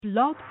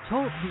Blog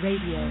Talk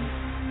Radio.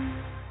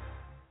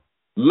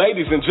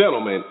 Ladies and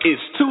gentlemen,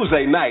 it's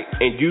Tuesday night,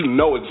 and you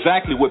know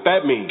exactly what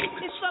that means.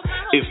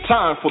 It's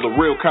time for the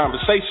real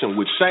conversation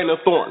with Shana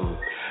Thornton.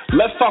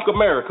 Let's Talk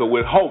America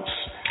with host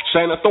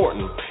Shana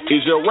Thornton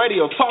is your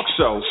radio talk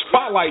show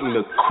spotlighting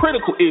the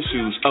critical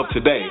issues of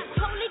today.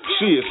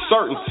 She is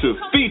certain to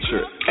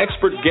feature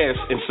expert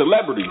guests and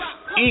celebrities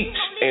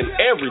each and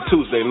every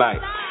Tuesday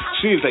night.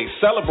 She is a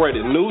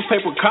celebrated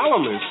newspaper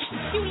columnist,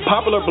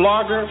 popular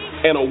blogger,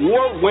 and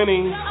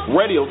award-winning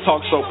radio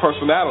talk show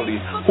personality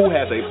who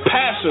has a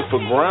passion for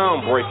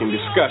groundbreaking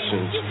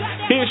discussions.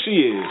 Here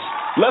she is.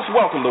 Let's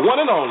welcome the one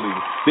and only,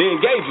 the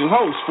engaging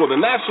host for the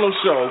national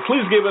show.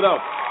 Please give it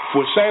up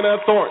for Shana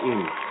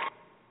Thornton.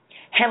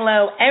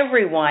 Hello,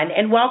 everyone,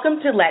 and welcome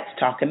to Let's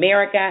Talk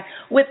America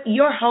with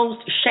your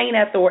host,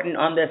 Shana Thornton,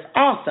 on this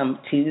awesome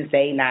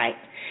Tuesday night.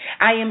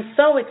 I am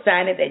so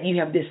excited that you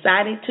have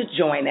decided to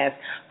join us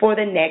for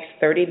the next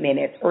 30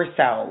 minutes or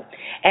so.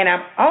 And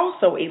I'm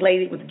also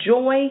elated with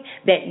joy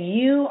that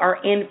you are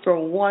in for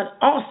one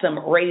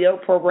awesome radio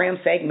program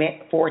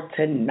segment for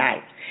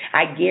tonight.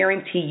 I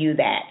guarantee you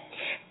that.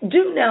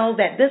 Do know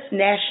that this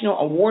national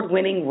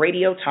award-winning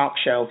radio talk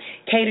show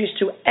caters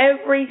to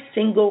every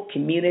single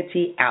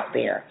community out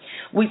there.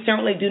 We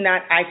certainly do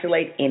not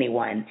isolate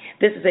anyone.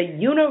 This is a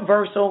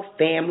universal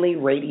family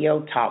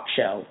radio talk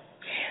show.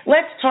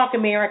 Let's Talk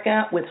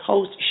America with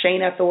host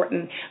Shana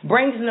Thornton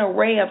brings an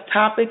array of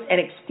topics and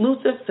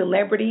exclusive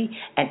celebrity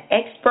and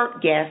expert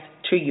guests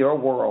to your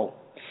world.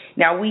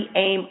 Now, we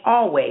aim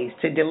always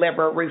to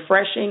deliver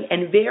refreshing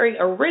and very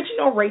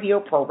original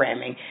radio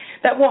programming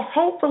that will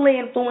hopefully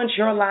influence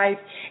your life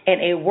in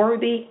a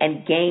worthy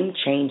and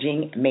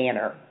game-changing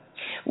manner.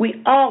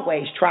 We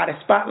always try to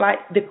spotlight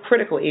the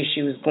critical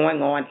issues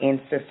going on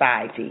in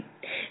society.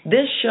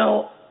 This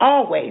show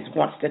always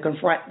wants to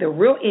confront the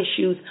real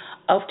issues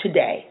of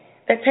today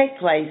that take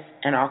place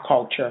in our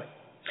culture.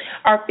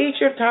 Our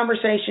featured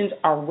conversations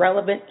are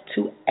relevant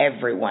to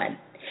everyone.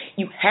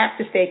 You have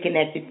to stay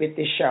connected with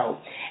this show.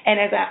 And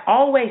as I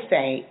always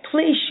say,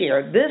 please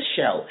share this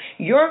show,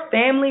 your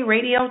family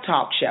radio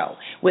talk show,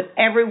 with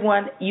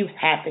everyone you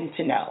happen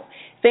to know.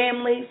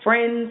 Family,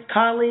 friends,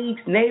 colleagues,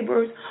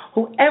 neighbors,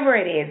 whoever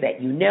it is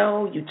that you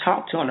know, you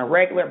talk to on a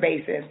regular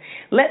basis,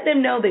 let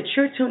them know that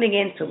you're tuning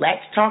in to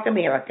Let's Talk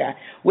America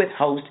with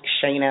host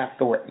Shana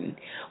Thornton.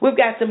 We've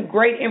got some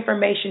great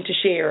information to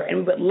share, and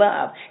we would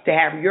love to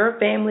have your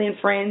family and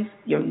friends,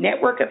 your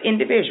network of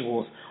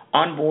individuals,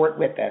 on board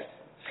with us.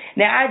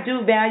 Now, I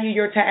do value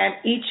your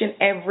time each and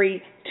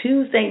every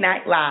Tuesday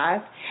night live.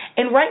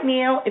 And right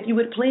now, if you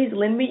would please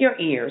lend me your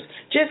ears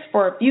just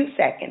for a few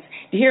seconds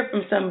to hear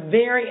from some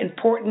very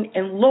important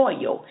and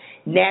loyal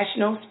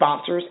national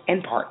sponsors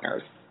and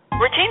partners.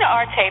 Regina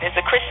Artate is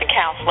a Christian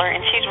counselor, and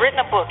she's written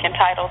a book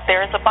entitled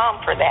There is a Balm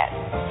for That.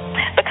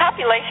 The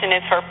compilation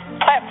is her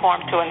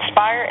platform to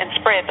inspire and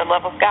spread the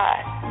love of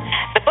God.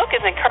 The book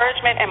is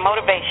encouragement and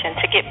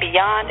motivation to get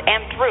beyond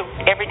and through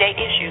everyday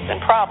issues and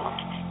problems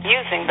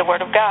using the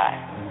Word of God.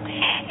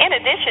 In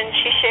addition,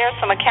 she shares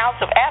some accounts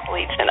of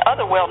athletes and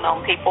other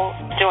well-known people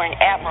doing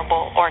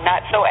admirable or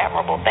not so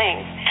admirable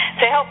things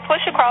to help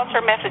push across her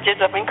messages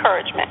of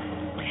encouragement.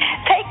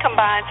 Tate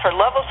combines her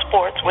love of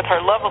sports with her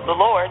love of the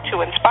Lord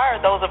to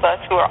inspire those of us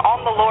who are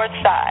on the Lord's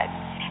side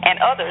and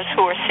others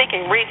who are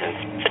seeking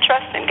reasons to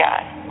trust in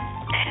God.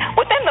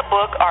 Within the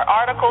book are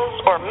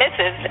articles or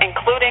missives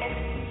including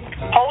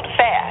Hold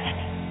Fast,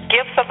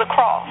 Gifts of the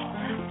Cross,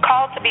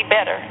 Call to Be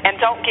Better, and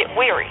Don't Get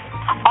Weary,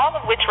 all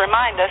of which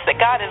remind us that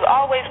God is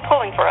always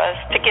pulling for us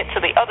to get to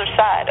the other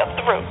side of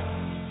through.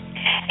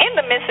 In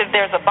the missive,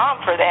 There's a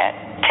Balm for That,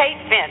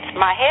 Tate vents,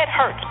 my head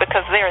hurts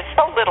because there is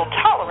so little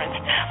tolerance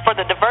for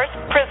the diverse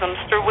prisms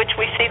through which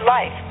we see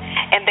life,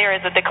 and there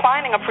is a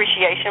declining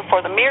appreciation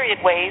for the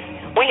myriad ways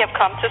we have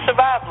come to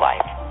survive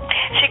life.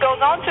 She goes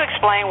on to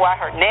explain why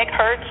her neck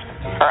hurts,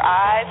 her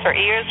eyes, her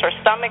ears, her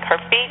stomach, her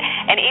feet,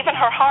 and even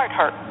her heart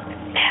hurt.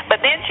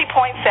 But then she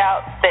points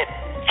out that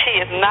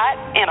she is not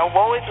in a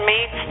woe is me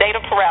state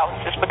of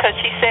paralysis because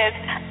she says,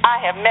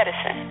 I have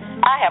medicine.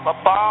 I have a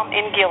balm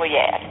in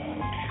Gilead.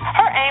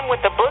 Her aim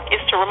with the book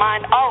is to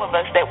remind all of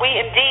us that we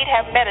indeed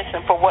have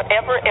medicine for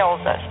whatever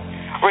ails us.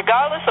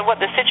 Regardless of what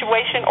the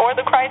situation or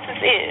the crisis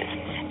is,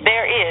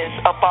 there is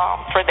a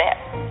balm for that.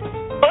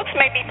 Books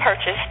may be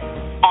purchased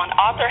on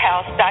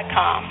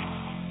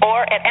authorhouse.com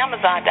or at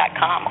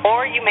amazon.com,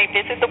 or you may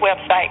visit the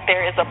website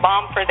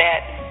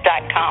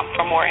thereisabalmforthat.com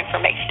for more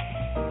information.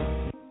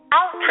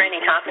 Our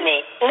printing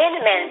company,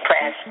 Minuteman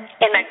Press,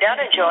 in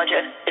McDonough,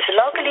 Georgia, is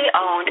locally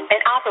owned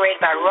and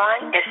operated by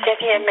Ron and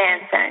Cynthia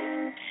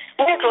Manson.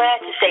 We're glad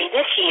to say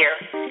this year,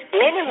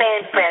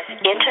 Minuteman Press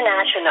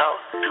International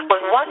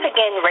was once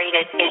again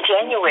rated in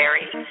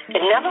January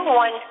the #1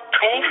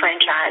 printing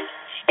franchise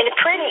in the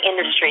printing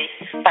industry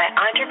by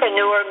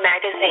Entrepreneur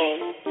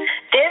Magazine.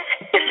 This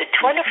is the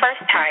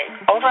 21st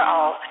time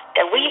overall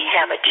that we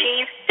have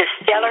achieved this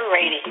stellar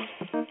rating.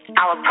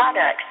 Our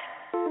products: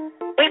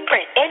 we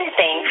print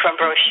anything from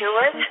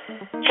brochures,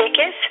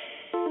 tickets,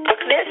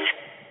 booklets,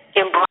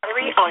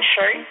 embroidery on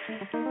shirts,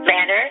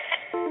 banners,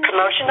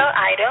 promotional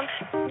items,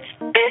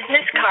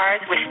 business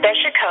cards with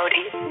special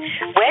coding,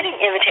 wedding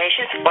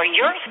invitations for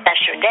your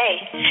special day,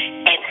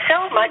 and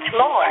so much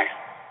more.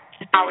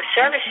 Our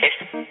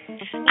services.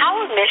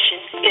 Our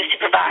mission is to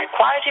provide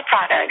quality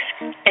products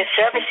and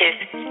services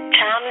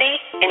timely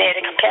and at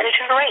a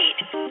competitive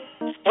rate.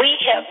 We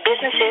help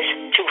businesses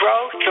to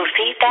grow through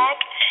feedback,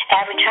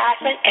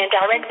 advertisement, and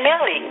direct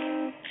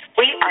mailing.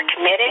 We are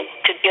committed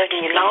to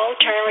building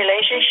long-term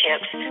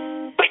relationships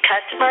with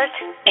customers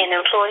and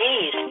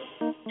employees.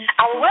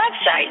 Our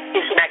website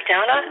is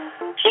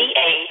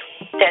McDonoughGA,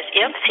 that's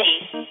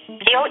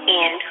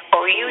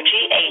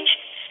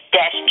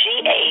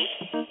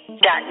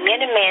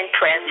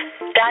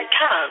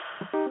McDonoughGA-GA.MinimanPress.com.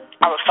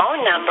 Our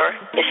phone number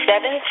is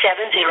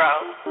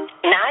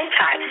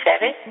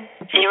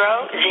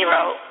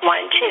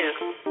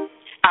 770-957-0012.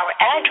 Our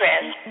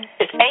address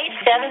is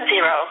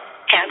 870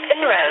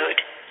 Hampton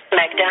Road,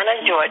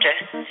 McDonough, Georgia,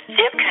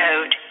 zip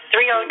code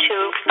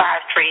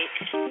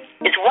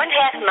 30253. It's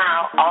 1/2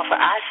 mile off of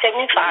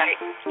I-75.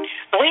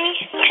 We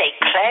take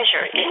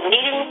pleasure in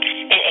meeting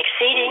and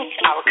exceeding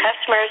our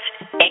customers'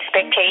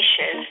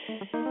 expectations.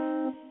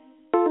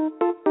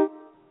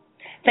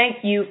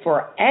 Thank you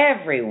for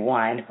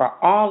everyone for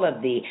all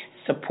of the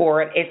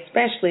support,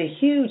 especially a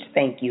huge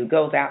thank you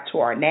goes out to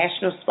our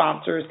national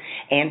sponsors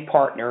and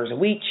partners.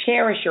 We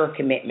cherish your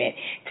commitment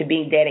to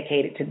being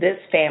dedicated to this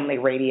family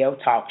radio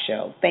talk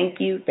show. Thank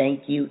you,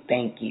 thank you,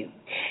 thank you.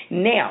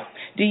 Now,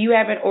 do you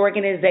have an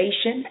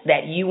organization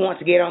that you want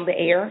to get on the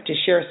air to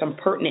share some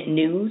pertinent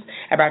news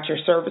about your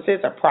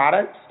services or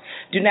products?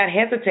 Do not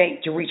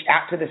hesitate to reach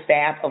out to the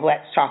staff of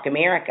Let's Talk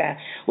America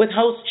with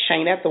host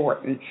Shana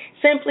Thornton.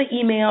 Simply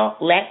email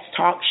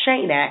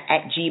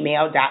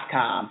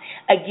letstalkshana@gmail.com.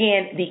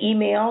 Again, the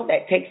email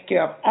that takes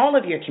care of all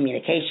of your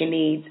communication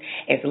needs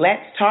is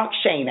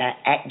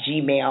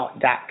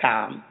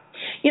letstalkshana@gmail.com.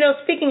 You know,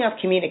 speaking of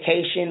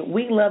communication,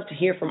 we love to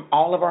hear from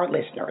all of our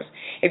listeners.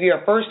 If you're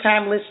a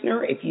first-time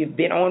listener, if you've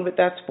been on with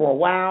us for a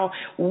while,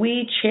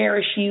 we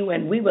cherish you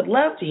and we would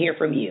love to hear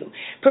from you.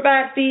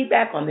 Provide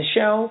feedback on the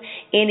show,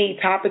 any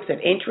topics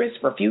of interest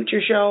for future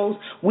shows.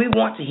 We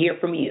want to hear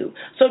from you.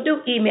 So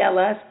do email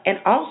us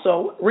and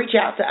also reach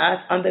out to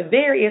us on the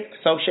various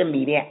social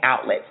media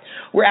outlets.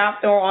 We're out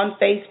there on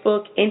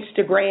Facebook,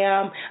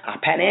 Instagram,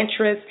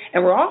 Pinterest,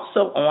 and we're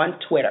also on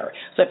Twitter.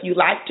 So if you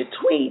like to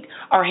tweet,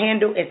 our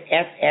handle is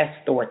SS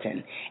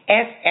Thornton.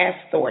 SS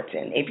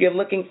Thornton. If you're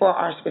looking for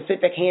our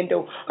specific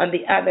handle on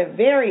the other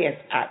various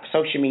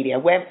social media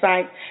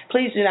websites,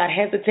 please do not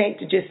hesitate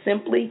to just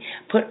simply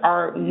put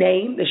our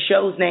name, the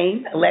show's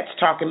name, Let's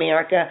Talk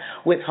America,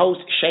 with host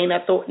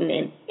Shana Thornton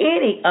in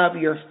any of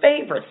your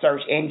favorite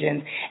search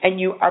engines, and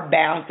you are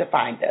bound to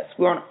find us.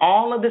 We're on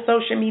all of the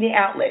social media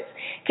outlets.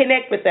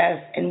 Connect with us,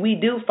 and we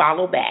do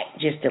follow back,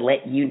 just to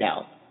let you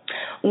know.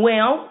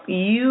 Well,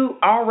 you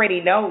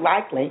already know,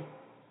 likely,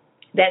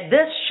 that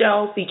this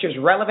show features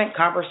relevant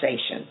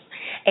conversations,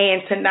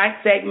 and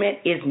tonight's segment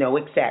is no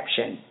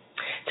exception.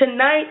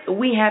 Tonight,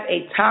 we have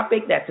a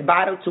topic that's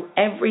vital to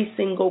every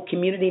single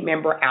community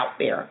member out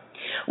there.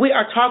 We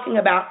are talking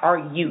about our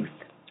youth,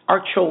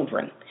 our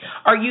children.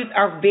 Our youth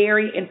are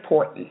very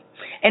important.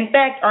 In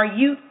fact, our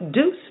youth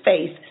do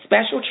face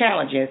special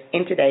challenges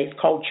in today's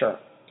culture.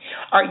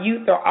 Our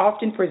youth are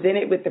often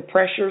presented with the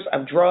pressures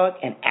of drug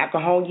and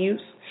alcohol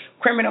use,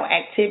 criminal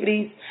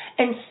activities,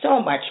 and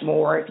so much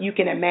more. If you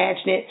can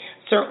imagine it,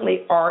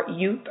 certainly our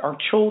youth, our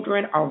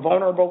children are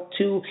vulnerable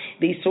to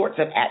these sorts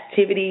of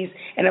activities.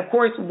 And of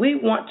course, we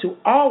want to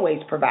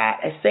always provide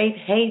a safe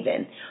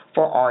haven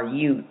for our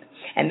youth.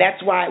 And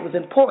that's why it was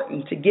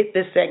important to get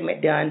this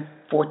segment done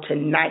for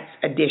tonight's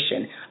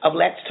edition of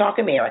Let's Talk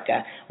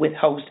America with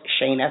host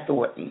Shana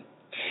Thornton.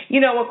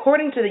 You know,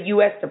 according to the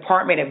U.S.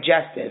 Department of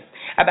Justice,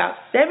 about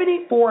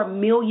 74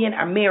 million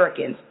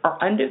Americans are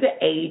under the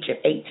age of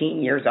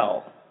 18 years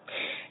old.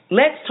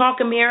 Let's Talk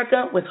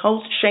America with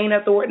host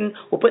Shana Thornton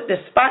will put the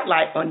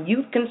spotlight on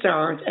youth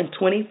concerns in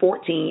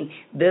 2014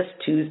 this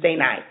Tuesday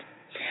night.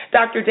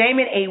 Dr.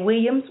 Damon A.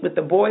 Williams with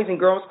the Boys and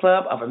Girls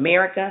Club of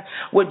America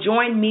will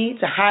join me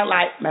to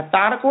highlight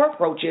methodical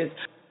approaches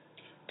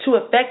to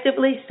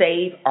effectively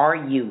save our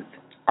youth,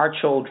 our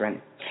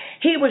children.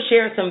 He will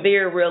share some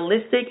very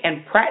realistic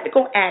and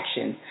practical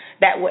actions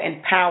that will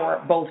empower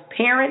both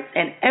parents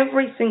and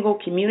every single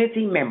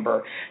community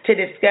member to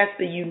discuss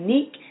the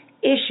unique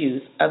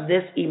issues of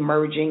this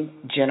emerging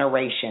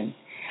generation.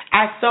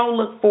 I so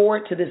look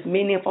forward to this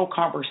meaningful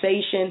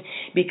conversation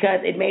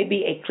because it may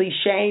be a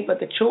cliche,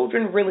 but the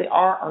children really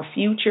are our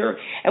future,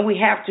 and we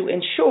have to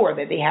ensure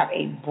that they have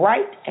a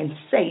bright and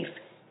safe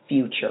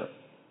future.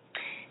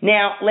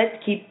 Now, let's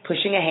keep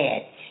pushing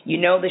ahead. You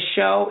know the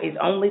show is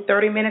only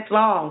 30 minutes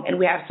long, and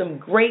we have some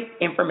great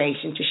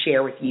information to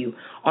share with you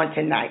on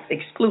tonight's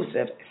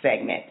exclusive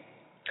segment.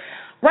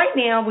 Right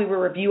now, we will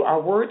review our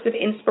words of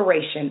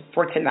inspiration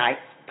for tonight's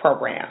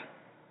program.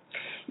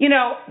 You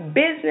know,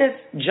 business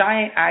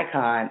giant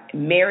icon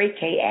Mary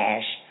Kay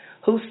Ash,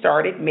 who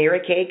started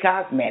Mary Kay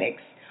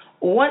Cosmetics,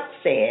 once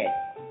said,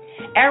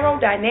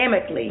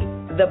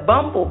 "Aerodynamically, the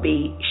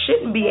bumblebee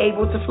shouldn't be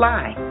able to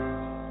fly.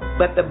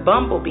 but the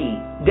bumblebee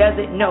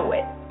doesn't know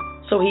it,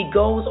 so he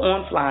goes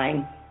on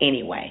flying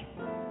anyway.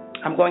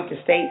 I'm going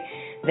to state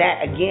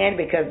that again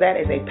because that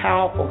is a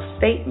powerful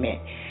statement.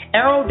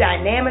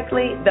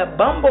 Aerodynamically, the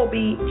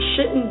bumblebee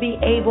shouldn't be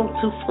able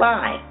to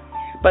fly,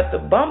 but the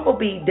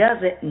bumblebee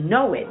doesn't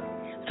know it,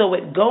 so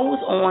it goes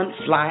on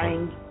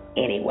flying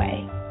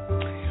anyway.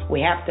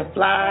 We have to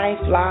fly,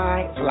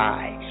 fly,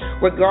 fly.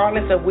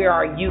 Regardless of where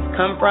our youth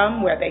come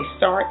from, where they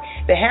start,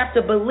 they have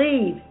to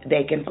believe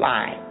they can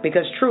fly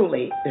because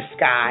truly the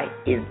sky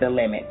is the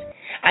limit.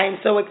 I am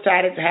so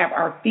excited to have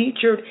our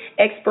featured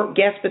expert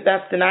guest with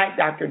us tonight,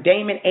 Dr.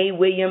 Damon A.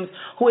 Williams,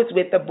 who is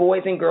with the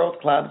Boys and Girls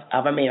Clubs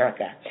of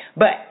America.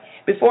 But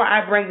before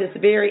I bring this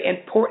very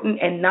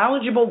important and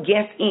knowledgeable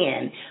guest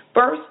in,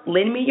 first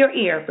lend me your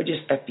ear for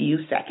just a few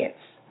seconds.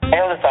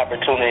 Endless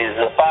Opportunities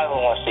is a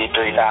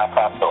 501c3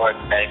 nonprofit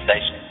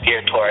organization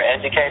geared toward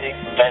educating,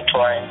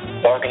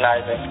 mentoring,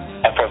 organizing,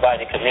 and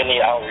providing community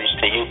outreach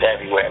to youth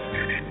everywhere.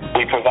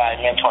 We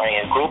provide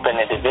mentoring in group and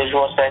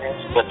individual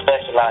settings with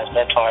specialized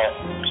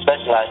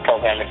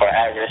programming for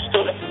at-risk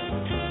students.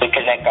 We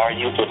connect our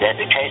youth with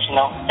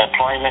educational,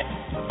 employment,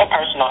 and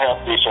personal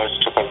health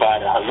resources to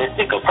provide a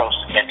holistic approach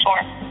to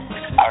mentoring.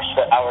 Our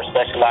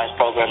specialized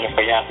programming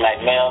for young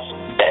black males,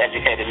 the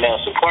Educated Male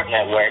Support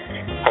Network,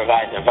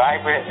 provides a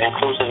vibrant,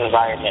 inclusive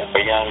environment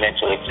for young men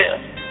to excel.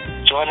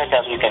 Join us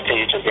as we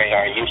continue to bring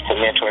our youth to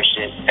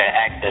mentorship and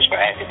access for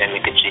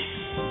academic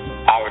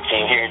achievement. Our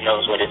team here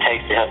knows what it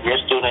takes to help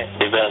your students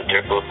develop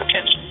their full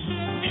potential.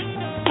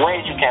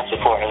 Ways you can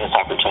support Endless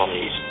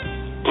Opportunities.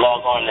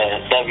 Log on to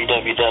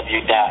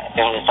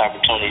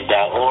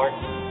www.endlessopportunities.org.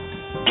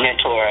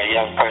 Mentor a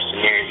young person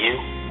near you.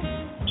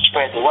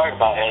 Spread the word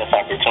about Endless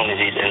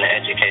Opportunities in the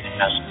Educated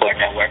Male Support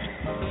Network.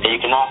 And you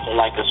can also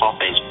like us on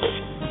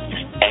Facebook.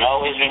 And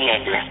always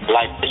remember,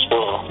 life is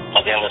full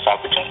of endless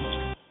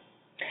opportunities.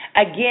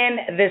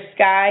 Again, the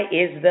sky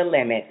is the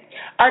limit.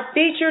 Our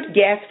featured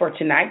guest for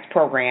tonight's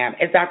program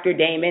is Dr.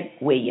 Damon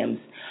Williams,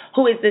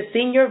 who is the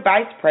Senior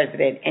Vice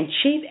President and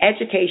Chief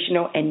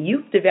Educational and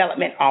Youth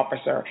Development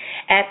Officer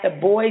at the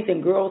Boys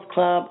and Girls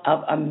Club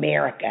of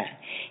America.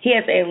 He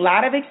has a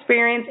lot of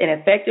experience in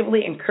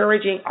effectively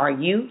encouraging our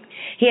youth.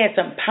 He has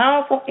some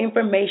powerful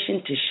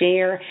information to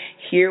share.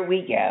 Here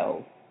we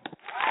go.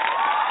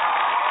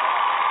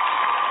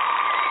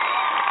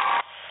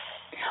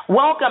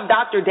 Welcome,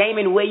 Dr.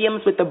 Damon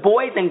Williams with the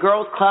Boys and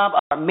Girls Club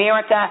of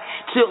America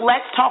to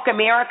Let's Talk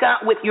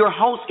America with your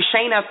host,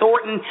 Shana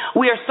Thornton.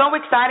 We are so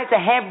excited to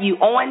have you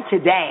on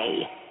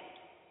today.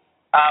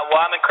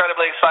 Well, I'm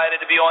incredibly excited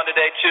to be on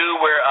today,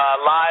 too. We're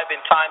live in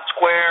Times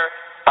Square,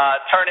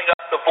 turning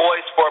up the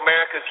voice for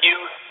America's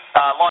youth,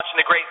 launching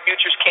the Great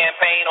Futures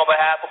campaign on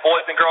behalf of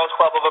Boys and Girls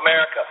Club of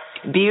America.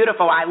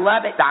 Beautiful. I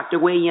love it, Dr.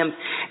 Williams.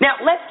 Now,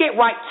 let's get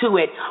right to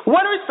it.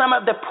 What are some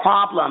of the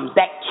problems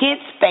that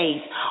kids face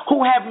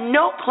who have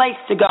no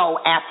place to go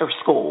after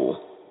school?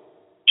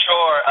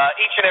 Sure.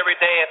 Each and every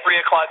day at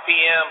 3 o'clock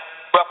p.m.,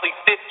 roughly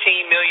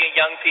 15 million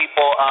young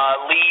people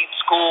leave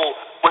school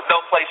with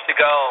no place to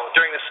go.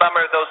 During the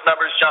summer, those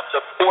numbers jump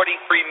to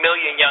 43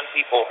 million young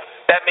people.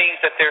 That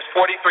means that there's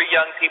 43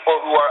 young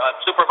people who are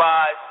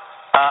unsupervised,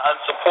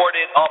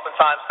 unsupported,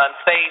 oftentimes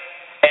unsafe,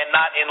 and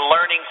not in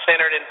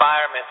learning-centered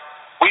environments.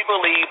 We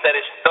believe that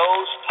it's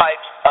those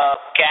types of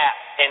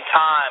gaps in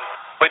time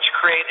which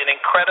create an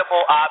incredible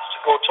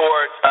obstacle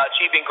towards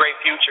achieving great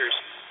futures.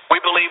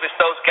 We believe it's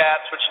those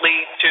gaps which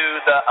lead to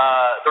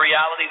the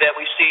reality that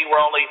we see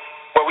where we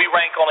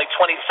rank only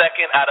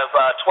 22nd out of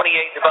 28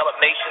 developed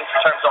nations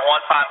in terms of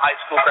on-time high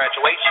school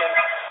graduation.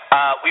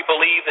 We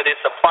believe that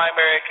it's a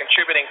primary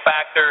contributing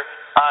factor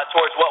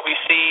towards what we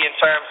see in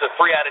terms of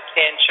 3 out of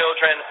 10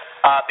 children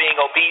being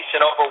obese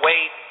and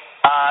overweight.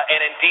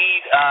 And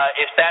indeed,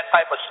 it's that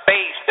type of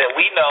space that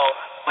we know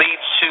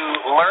leads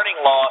to learning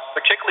loss,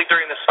 particularly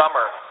during the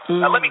summer.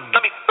 Let me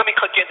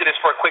click into this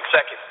for a quick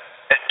second.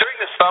 During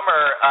the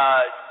summer,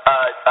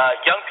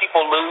 young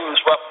people lose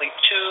roughly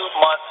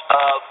 2 months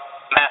of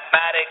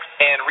mathematics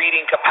and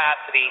reading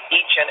capacity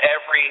each and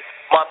every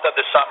month of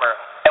the summer.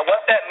 And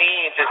what that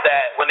means is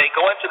that when they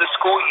go into the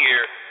school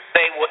year,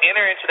 they will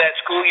enter into that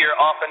school year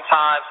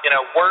oftentimes in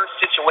a worse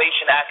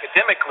situation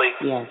academically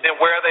than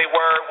where they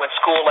were when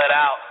school let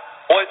out.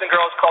 Boys and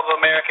Girls Club of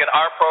America and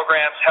our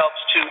programs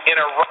helps to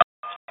interrupt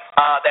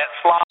that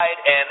slide,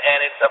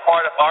 and it's a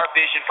part of our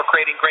vision for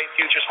creating great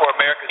futures for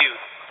America's youth.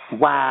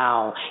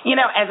 Wow. You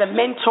know, as a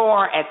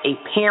mentor, as a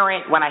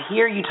parent, when I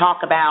hear you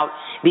talk about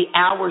the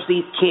hours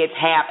these kids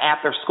have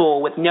after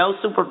school with no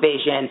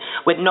supervision,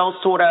 with no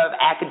sort of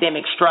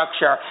academic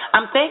structure,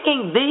 I'm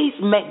thinking this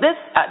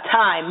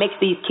time makes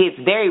these kids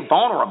very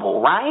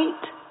vulnerable,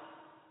 right?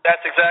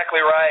 That's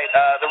exactly right.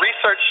 The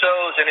research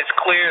shows, and it's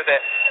clear,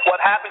 that what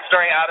happens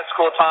during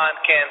out-of-school time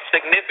can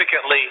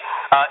significantly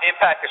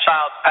impact a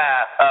child's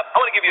path. I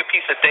want to give you a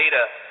piece of data.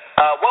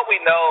 What we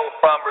know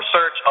from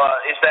research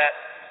is that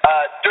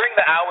during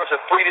the hours of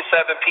 3 to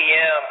 7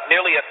 p.m.,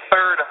 nearly a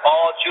third of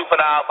all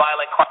juvenile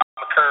violent crime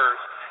occurs.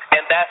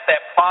 And that's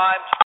that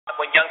prime time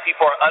when young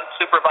people are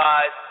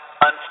unsupervised,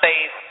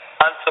 unsafe,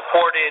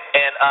 unsupported,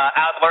 and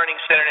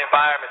out-learning-centered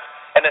environments.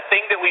 And the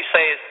thing that we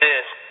say is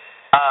this,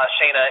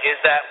 Shayna, is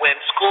that when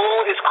school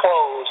is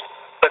closed,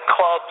 the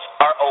clubs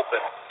are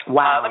open.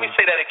 Wow. Let me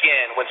say that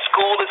again. When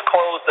school is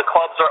closed, the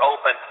clubs are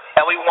open.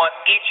 And we want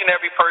each and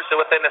every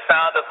person within the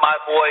sound of my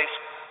voice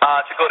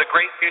to go to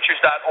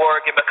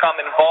greatfutures.org and become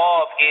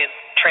involved in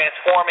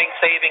transforming,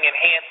 saving,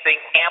 enhancing,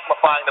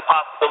 amplifying the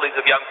possibilities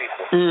of young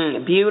people.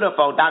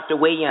 Beautiful, Dr.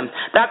 Williams.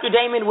 Dr.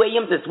 Damon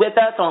Williams is with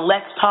us on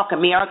Let's Talk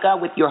America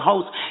with your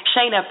host,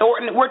 Shayna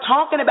Thornton. We're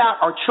talking about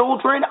our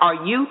children,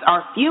 our youth,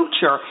 our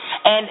future,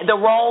 and the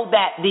role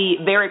that the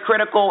very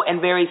critical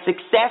and very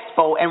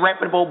successful and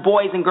reputable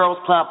Boys and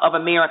Girls Club of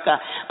America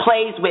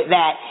plays with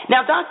that.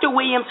 Now, Dr.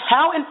 Williams,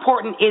 how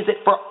important is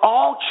it for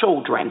all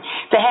children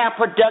to have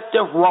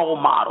productive role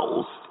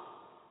models?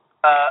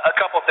 A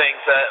couple things.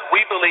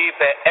 We believe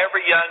that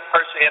every young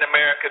person in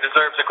America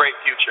deserves a great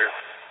future,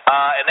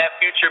 and that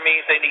future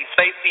means they need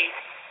safety.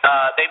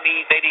 They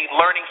need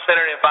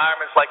learning-centered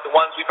environments like the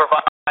ones we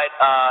provide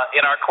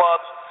in our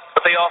clubs,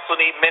 but they also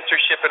need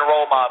mentorship and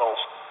role models.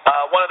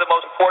 One of the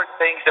most important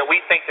things that we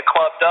think the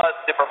club does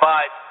is it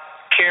provides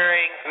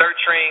caring,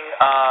 nurturing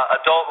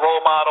adult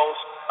role models,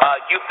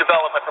 youth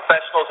development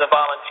professionals, and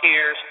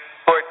volunteers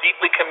who are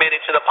deeply committed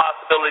to the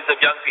possibilities of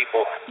young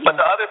people. But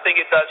the other thing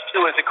it does,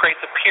 too, is it creates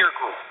a peer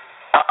group.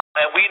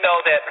 And we know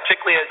that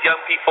particularly as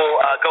young people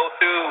go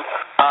through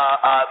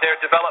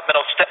their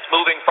developmental steps,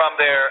 moving from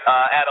their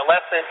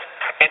adolescence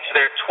into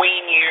their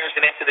tween years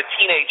and into the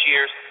teenage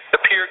years,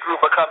 the peer group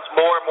becomes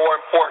more and more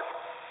important.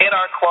 In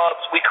our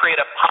clubs, we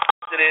create a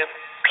positive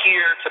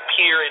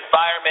peer-to-peer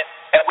environment,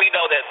 and we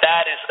know that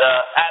that is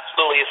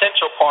absolutely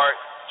essential part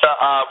to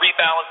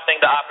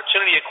rebalancing the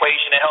opportunity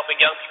equation and helping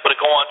young people to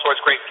go on towards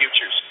great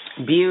futures.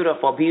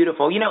 Beautiful,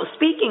 beautiful. You know,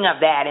 speaking of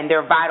that and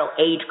their vital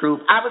age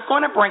group, I was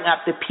going to bring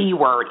up the P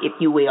word, if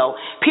you will,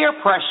 peer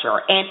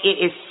pressure. And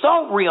it is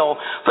so real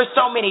for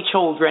so many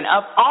children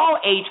of all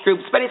age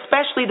groups, but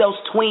especially those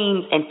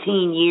tweens and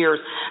teen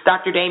years,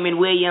 Dr. Damon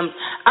Williams,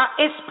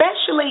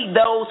 especially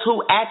those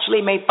who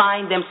actually may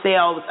find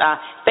themselves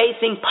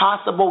facing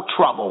possible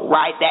trouble,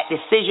 right? That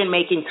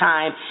decision-making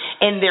time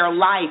in their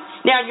life.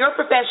 Now, in your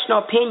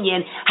professional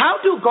opinion, how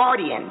do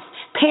guardians,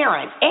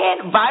 parents,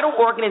 and vital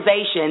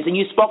organizations, and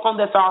you spoke on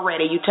this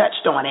already, you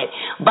touched on it,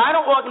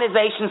 vital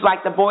organizations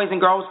like the Boys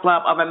and Girls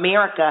Club of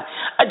America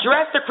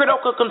address the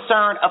critical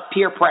concern of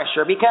peer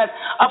pressure? Because,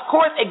 of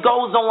course, it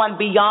goes on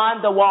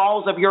beyond the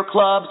walls of your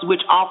clubs,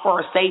 which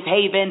offer a safe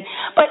haven,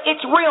 but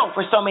it's real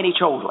for so many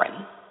children.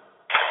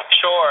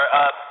 Sure.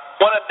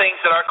 One of the things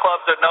that our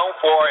clubs are known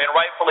for, and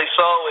rightfully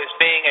so, is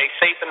being a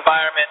safe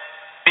environment,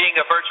 being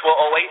a virtual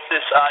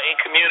oasis in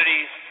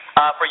communities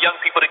for young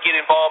people to get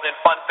involved in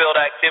fun-filled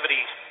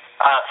activities,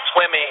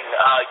 swimming,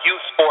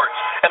 youth sports,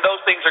 and those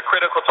things are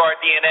critical to our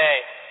DNA.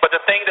 But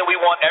the thing that we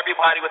want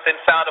everybody within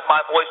sound of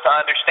my voice to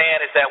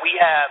understand is that we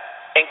have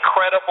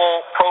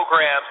incredible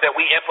programs that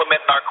we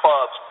implement in our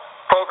clubs,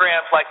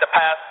 programs like the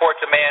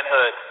Passport to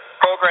Manhood,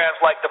 programs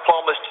like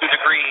Diplomas to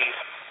Degrees,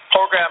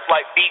 programs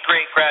like Be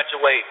Great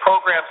Graduate,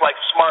 programs like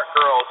Smart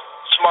Girls,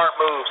 Smart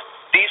Moves.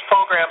 These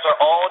programs are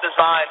all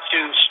designed to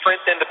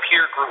strengthen the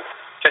peer group,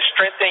 to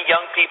strengthen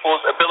young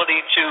people's ability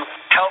to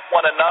help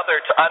one another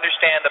to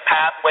understand the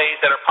pathways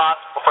that are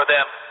possible for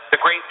them, the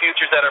great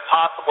futures that are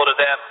possible to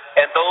them,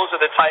 and those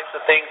are the types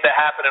of things that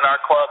happen in our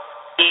clubs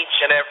each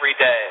and every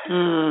day.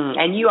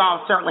 And you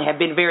all certainly have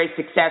been very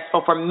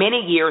successful for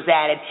many years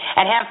at it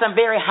and have some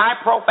very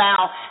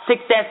high-profile,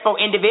 successful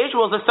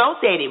individuals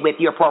associated with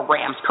your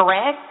programs,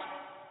 correct?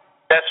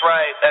 That's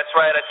right. That's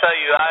right. I tell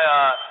you,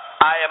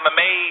 I am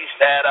amazed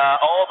at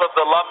all of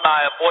the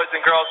alumni of Boys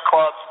and Girls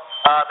Clubs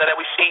that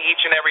we see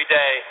each and every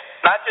day.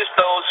 Not just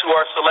those who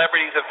are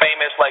celebrities and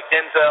famous like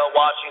Denzel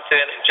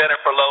Washington and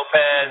Jennifer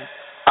Lopez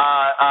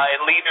and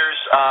leaders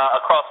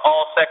across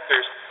all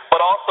sectors, but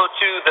also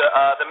too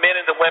the men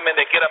and the women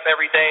that get up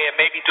every day and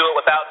maybe do it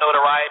without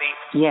notoriety.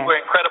 Yes.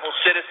 We're incredible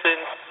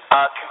citizens,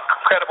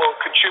 incredible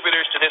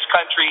contributors to this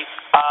country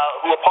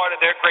who a part of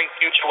their great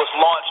future was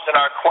launched in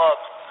our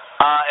clubs.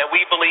 And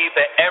we believe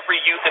that every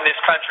youth in this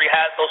country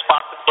has those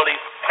possibilities,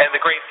 and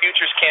the Great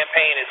Futures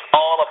campaign is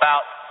all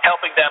about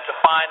helping them to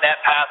find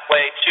that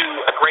pathway to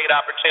a great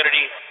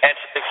opportunity and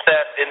to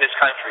success in this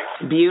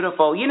country.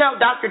 Beautiful. You know,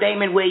 Dr.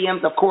 Damon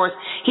Williams, of course,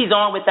 he's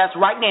on with us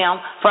right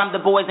now from the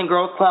Boys and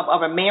Girls Club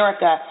of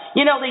America.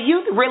 You know, the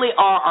youth really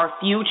are our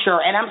future,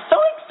 and I'm so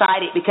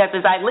excited because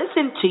as I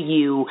listen to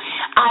you,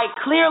 I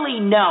clearly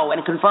know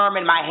and confirm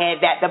in my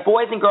head that the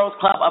Boys and Girls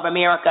Club of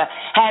America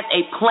has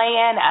a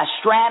plan, a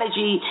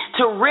strategy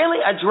to really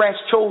address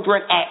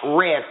children at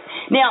risk.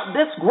 Now,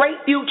 this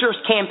Great Futures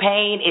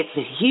campaign, it's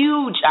a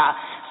huge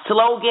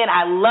slogan.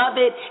 I love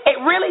it. It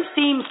really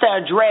seems to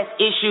address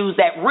issues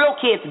that real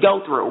kids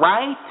go through,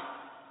 right?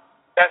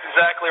 That's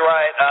exactly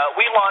right.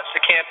 We launched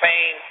a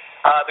campaign,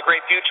 the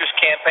Great Futures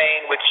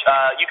campaign, which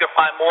you can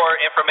find more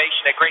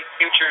information at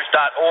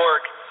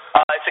greatfutures.org.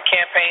 It's a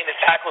campaign that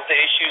tackles the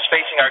issues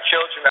facing our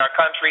children in our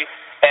country,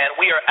 and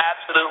we are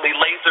absolutely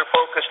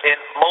laser-focused in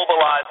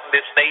mobilizing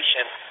this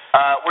nation.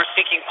 We're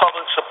seeking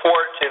public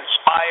support to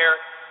inspire,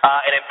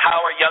 and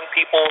empower young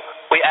people.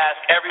 We ask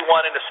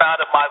everyone in the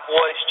sound of my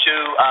voice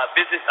to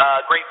visit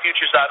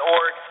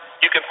greatfutures.org.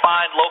 You can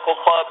find local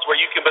clubs where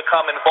you can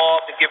become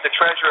involved and give the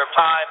treasure of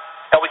time.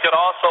 And we could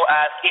also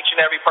ask each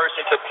and every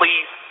person to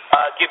please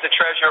give the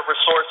treasure of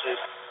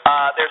resources.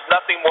 There's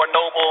nothing more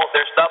noble,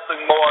 there's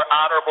nothing more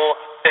honorable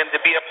than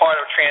to be a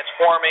part of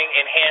transforming,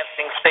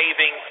 enhancing,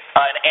 saving,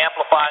 and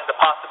amplifying the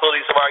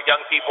possibilities of our young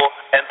people.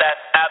 And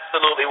that's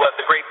absolutely what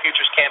the Great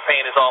Futures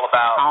campaign is all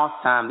about.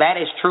 Awesome. That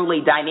is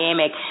truly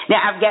dynamic.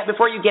 Now,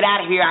 before you get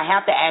out of here, I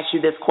have to ask you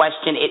this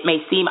question. It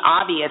may seem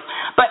obvious,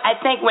 but I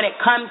think when it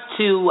comes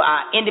to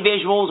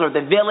individuals or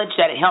the village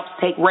that it helps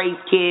raise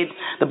kids,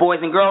 the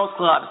Boys and Girls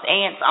Clubs,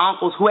 aunts,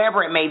 uncles,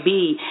 whoever it may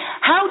be,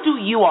 how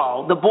do you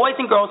all, the Boys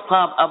and Girls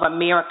Club of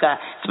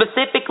America,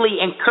 specifically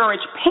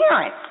encourage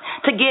parents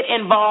to get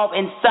involved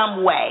in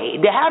some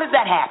way? How does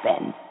that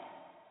happen?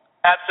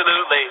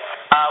 Absolutely.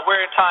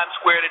 We're in Times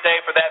Square today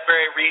for that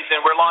very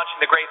reason. We're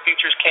launching the Great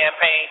Futures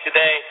campaign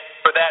today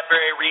for that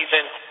very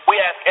reason.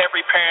 We ask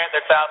every parent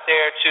that's out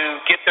there to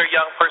get their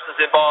young persons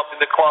involved in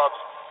the clubs,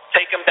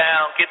 take them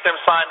down, get them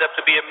signed up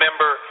to be a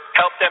member,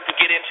 help them to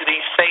get into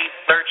these safe,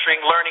 nurturing,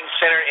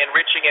 learning-centered,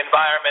 enriching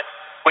environments.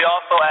 We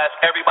also ask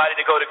everybody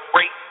to go to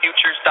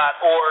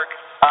greatfutures.org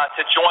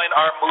to join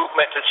our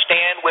movement, to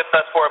stand with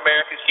us for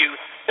America's youth,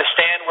 to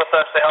stand with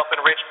us to help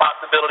enrich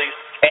possibilities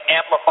and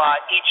amplify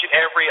each and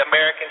every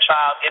American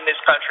child in this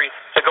country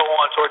to go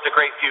on towards a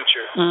great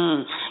future.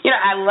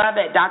 I love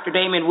it. Dr.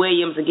 Damon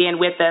Williams again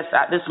with us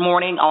this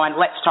morning on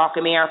Let's Talk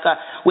America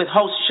with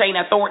host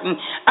Shana Thornton.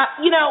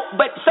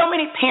 But so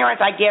many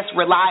parents, I guess,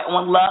 rely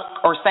on luck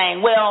or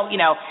saying, well,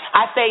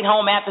 I stayed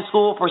home after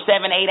school for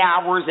 7-8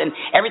 hours and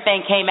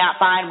everything came out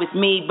fine with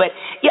me. But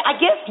I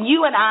guess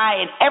you and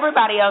I and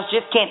everybody else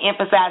just can't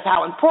emphasize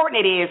how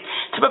important it is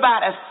to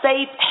provide a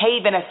safe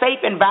haven, a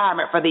safe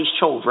environment for these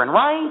children,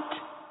 right?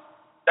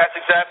 That's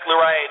exactly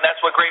right, and that's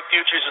what Great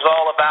Futures is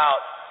all about.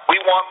 We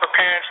want for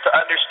parents to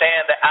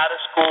understand that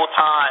out-of-school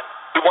time,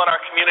 we want our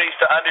communities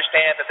to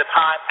understand that the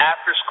time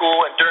after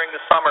school and during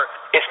the summer,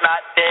 it's not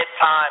dead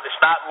time,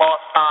 it's not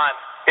lost time.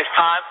 It's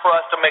time for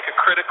us to make a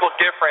critical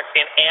difference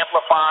in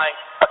amplifying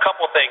a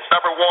couple things.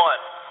 Number one,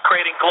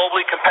 creating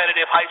globally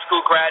competitive high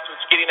school graduates,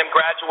 getting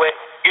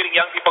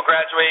young people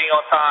graduating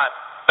on time.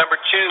 Number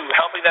two,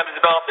 helping them to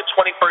develop the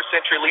 21st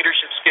century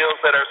leadership skills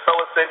that are so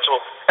essential.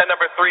 And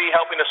number three,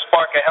 helping to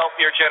spark a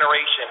healthier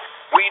generation.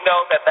 We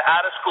know that the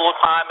out-of-school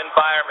time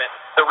environment,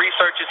 the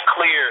research is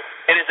clear.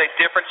 It is a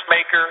difference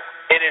maker.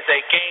 It is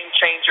a game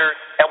changer.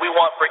 And we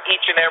want for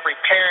each and every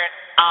parent,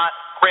 aunt,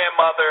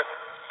 grandmother,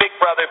 big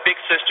brother, big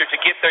sister to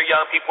get their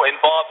young people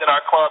involved in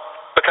our clubs,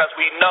 because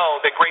we know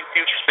that great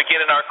futures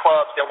begin in our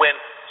clubs. And when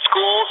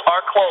schools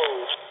are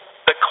closed,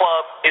 the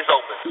club is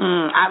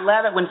open. I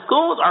love it. When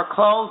schools are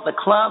closed, the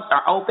clubs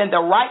are open, the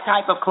right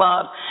type of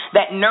clubs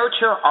that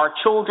nurture our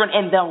children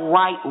in the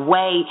right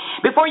way.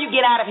 Before you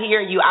get out of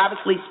here, you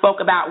obviously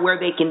spoke about where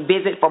they can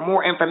visit for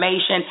more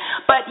information,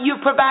 but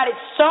you've provided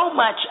so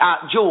much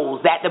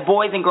jewels that the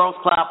Boys and Girls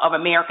Club of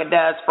America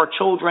does for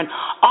children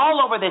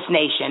all over this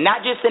nation, not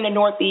just in the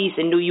Northeast,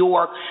 in New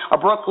York or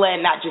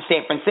Brooklyn, not just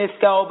San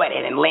Francisco, but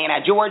in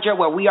Atlanta, Georgia,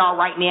 where we are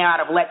right now out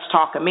of Let's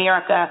Talk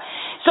America.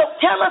 So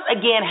tell us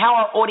again how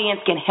our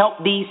audience can help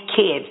these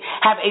kids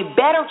have a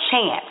better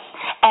chance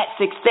at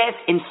success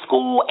in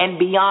school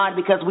and beyond,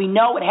 because we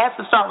know it has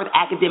to start with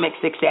academic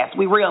success.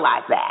 We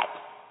realize that.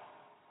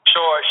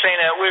 Sure,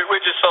 Shana,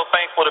 we're just so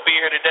thankful to be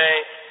here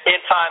today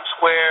in Times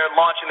Square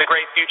launching the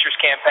Great Futures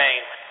campaign.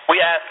 We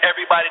ask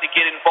everybody to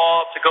get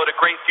involved, to go to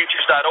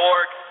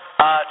greatfutures.org,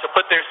 to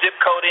put their zip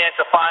code in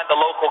to find the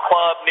local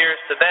club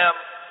nearest to them.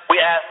 We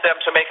ask them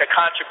to make a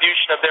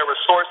contribution of their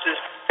resources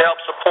to help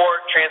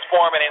support,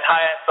 transform, and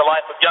enhance the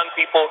life of young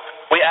people.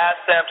 We ask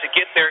them to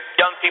get their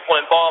young people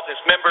involved as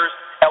members,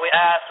 and we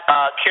ask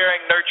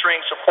caring,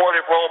 nurturing,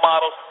 supportive role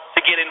models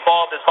to get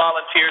involved as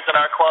volunteers in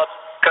our clubs,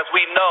 because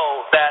we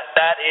know that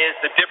that is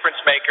the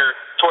difference maker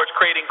towards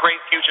creating great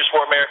futures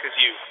for America's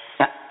youth.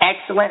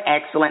 Excellent,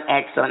 excellent,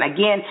 excellent.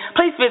 Again,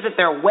 please visit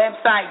their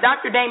website.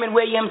 Dr. Damon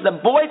Williams, the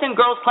Boys and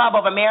Girls Club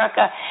of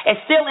America, is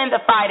still in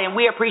the fight, and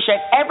we appreciate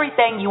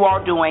everything you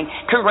are doing.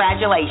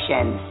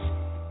 Congratulations.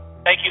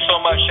 Thank you so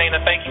much,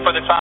 Shana. Thank you for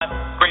the time.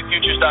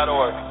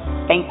 Greatfutures.org.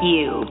 Thank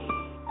you.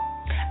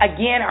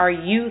 Again, our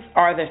youth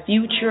are the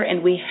future,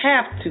 and we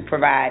have to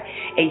provide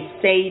a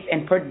safe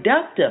and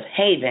productive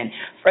haven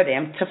for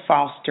them to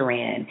foster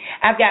in.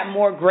 I've got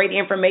more great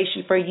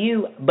information for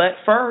you,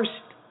 but first,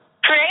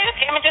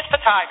 Creative Images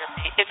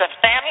Photography is a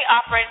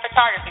family-operated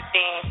photography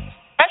team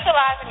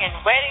specializing in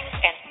weddings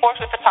and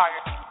portrait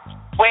photography,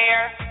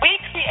 where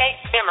we create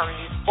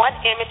memories one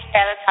image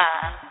at a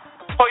time.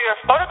 For your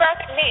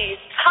photographic needs,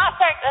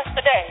 contact us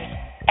today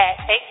at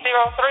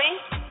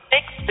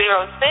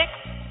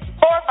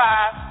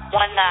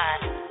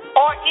 803-606-4519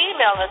 or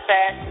email us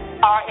at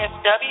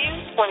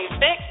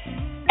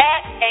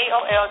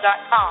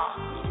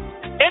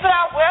rsw26@aol.com. Visit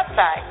our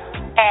website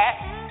at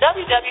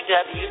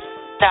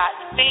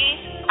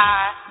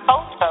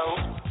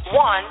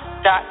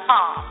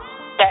www.ciphoto1.com.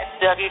 That's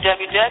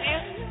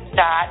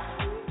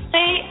www.ciphoto1.com.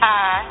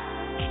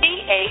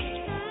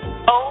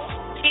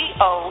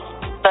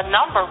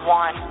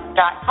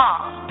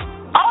 CITHOTO1.com.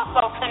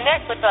 Also,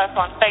 connect with us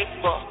on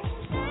Facebook.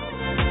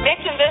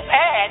 Mention this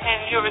ad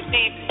and you'll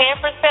receive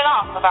 10%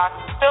 off of our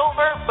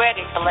silver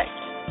wedding collection.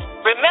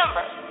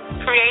 Remember,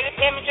 Creative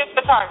Images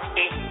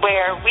Photography,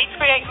 where we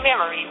create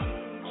memories,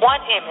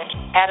 one image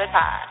at a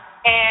time.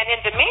 And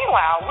in the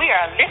meanwhile, we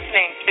are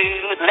listening to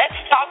Let's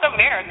Talk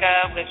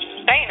America with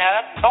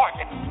Shana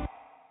Thornton.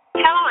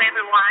 Hello,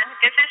 everyone.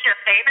 This is your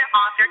favorite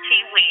author, T.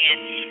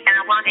 Wynn, and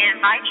I want to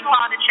invite you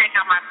all to check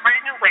out my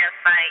brand new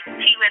website,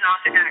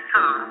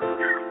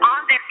 twinauthor.com.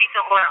 On there, you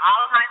can order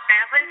all of my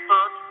fabulous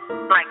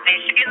books, like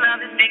Michigan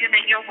Love is Bigger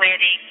Than Your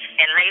Wedding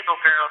and Label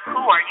Girl,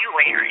 Who Are You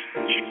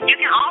Wearing? You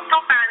can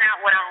also find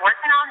out what I'm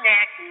working on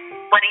next,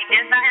 what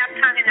events I have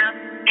coming up,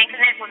 and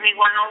connect with me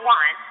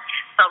one-on-one.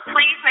 So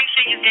please make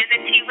sure you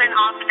visit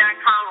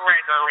twinauthor.com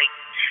regularly.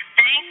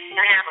 Thanks,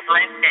 and have a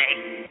blessed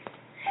day.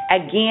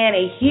 Again,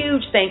 a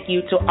huge thank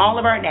you to all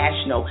of our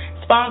national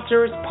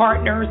sponsors,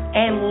 partners,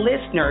 and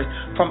listeners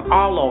from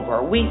all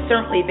over. We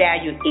certainly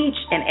value each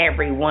and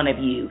every one of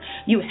you.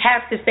 You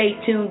have to stay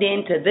tuned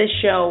in to this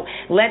show,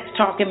 Let's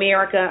Talk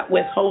America,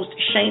 with host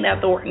Shana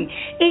Thornton,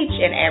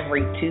 each and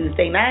every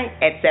Tuesday night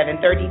at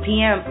 7:30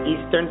 p.m.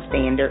 Eastern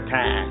Standard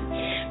Time.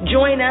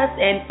 Join us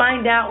and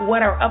find out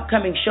what our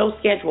upcoming show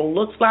schedule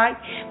looks like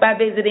by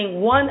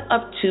visiting one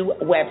of two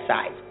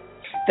websites.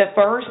 The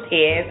first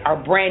is our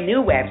brand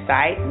new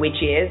website,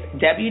 which is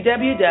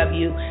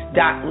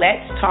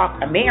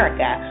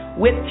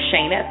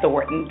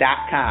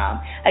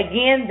www.letstalkamerica.com.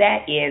 Again,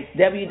 that is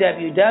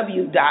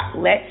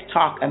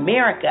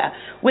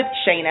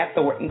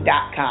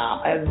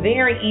www.letstalkamerica.com. A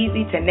very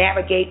easy to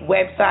navigate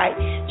website.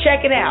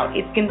 Check it out.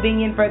 It's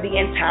convenient for the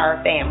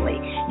entire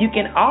family. You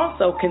can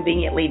also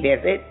conveniently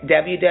visit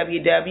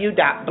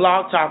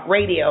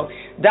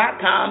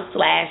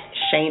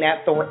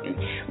www.blogtalkradio.com/Shana Thornton.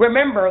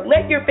 Remember,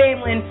 let your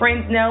family and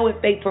friends know if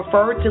they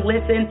prefer to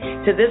listen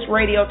to this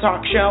radio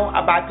talk show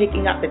by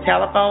picking up the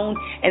telephone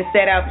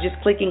instead of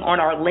just clicking on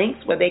our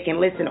links where they can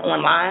listen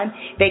online.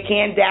 They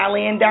can dial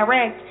in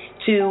direct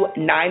to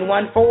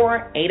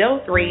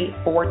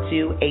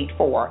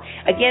 914-803-4284.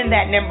 Again,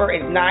 that number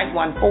is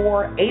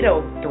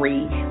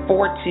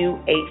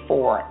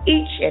 914-803-4284,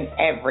 each and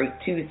every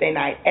Tuesday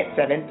night at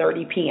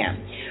 7:30 p.m.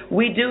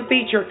 We do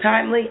feature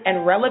timely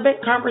and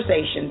relevant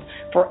conversations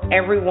for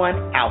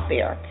everyone out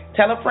there.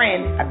 Tell a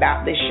friend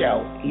about this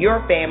show,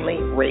 your family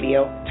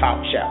radio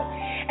talk show.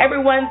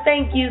 Everyone,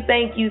 thank you.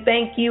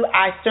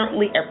 I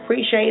certainly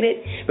appreciate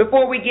it.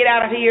 Before we get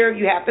out of here,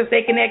 you have to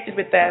stay connected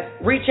with us.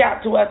 Reach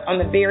out to us on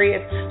the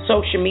various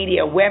social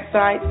media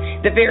websites.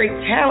 The very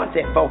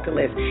talented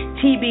vocalist,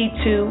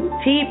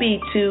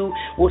 TB2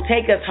 will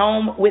take us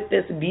home with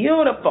this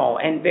beautiful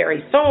and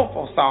very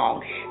soulful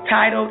song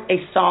titled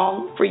A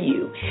Song for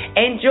You.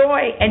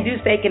 Enjoy and do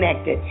stay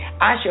connected.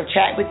 I shall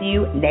chat with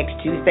you next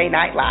Tuesday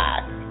night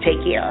live.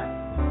 Take care.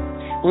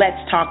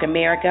 Let's Talk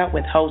America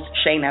with host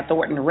Shana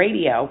Thornton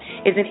Radio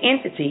is an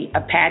entity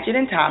of Paget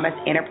 & Thomas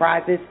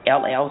Enterprises,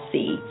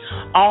 LLC.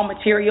 All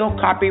material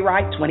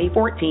copyright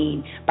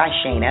 2014 by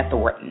Shana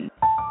Thornton.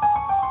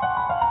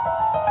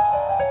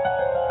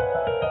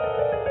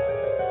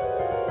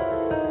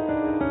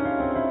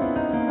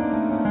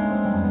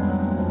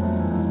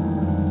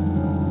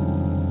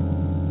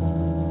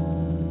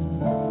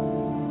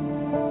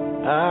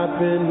 I've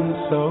been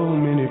so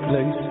many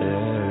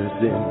places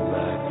in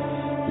my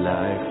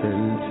life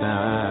and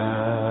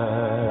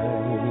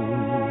time,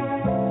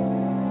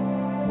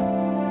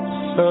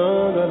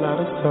 sung a lot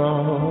of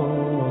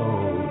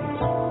songs,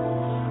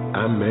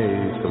 I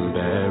made some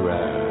bad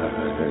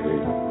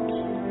rhymes,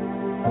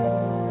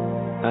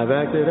 I've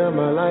acted out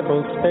my life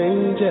on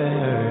stages,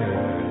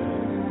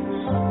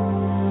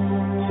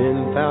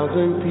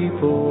 10,000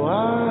 people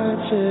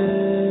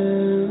watching.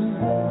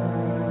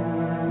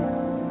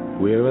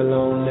 We're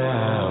alone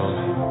now,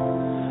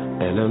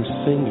 and I'm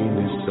singing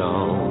this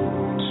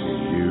song to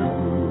you.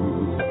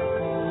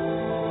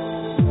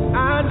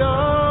 I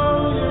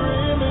know you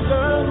really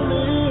love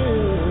me,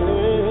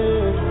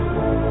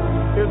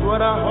 is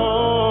what I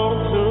hope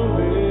to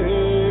be.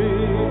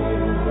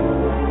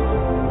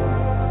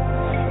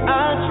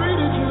 I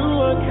treated you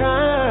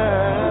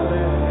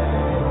unkindly,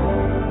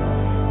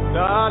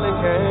 darling,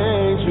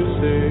 can't you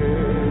see?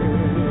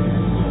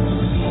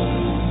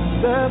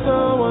 There's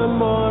no one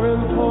more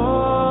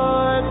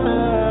important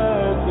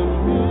to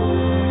me.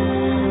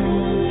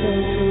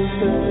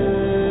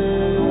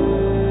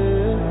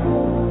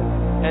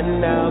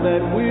 And now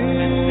that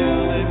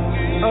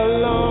we're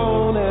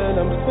alone and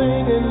I'm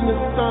singing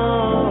this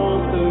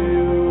song to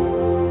you,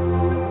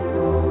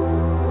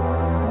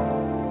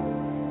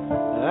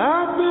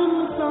 I've been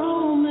to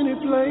so many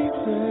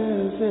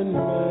places in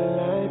my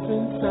life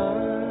and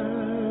time.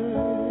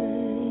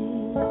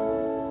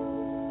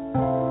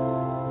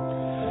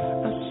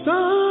 I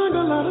sung a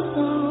lot of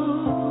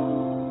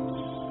songs,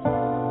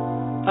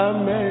 I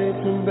made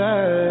some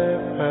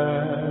bad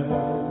rhymes,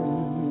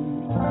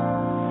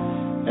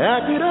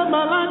 acted up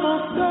my life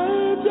on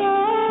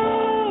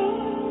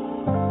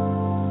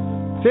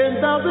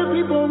 10,000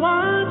 people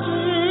watching.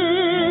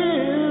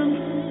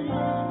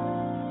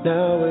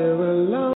 Now we're alive.